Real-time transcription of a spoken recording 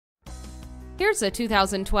Here's a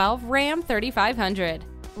 2012 Ram 3500.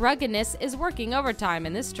 Ruggedness is working overtime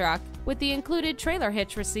in this truck with the included trailer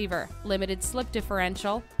hitch receiver, limited slip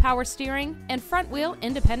differential, power steering, and front-wheel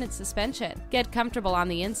independent suspension. Get comfortable on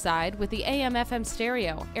the inside with the AM/FM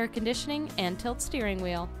stereo, air conditioning, and tilt steering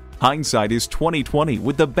wheel. Hindsight is 20/20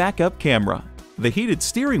 with the backup camera. The heated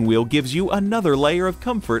steering wheel gives you another layer of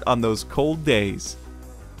comfort on those cold days.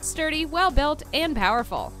 Sturdy, well-built, and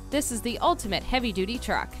powerful. This is the ultimate heavy-duty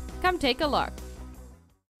truck. Come take a look.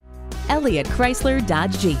 Elliott Chrysler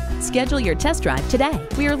Dodge Jeep. Schedule your test drive today.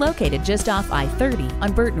 We are located just off I-30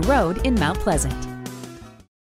 on Burton Road in Mount Pleasant.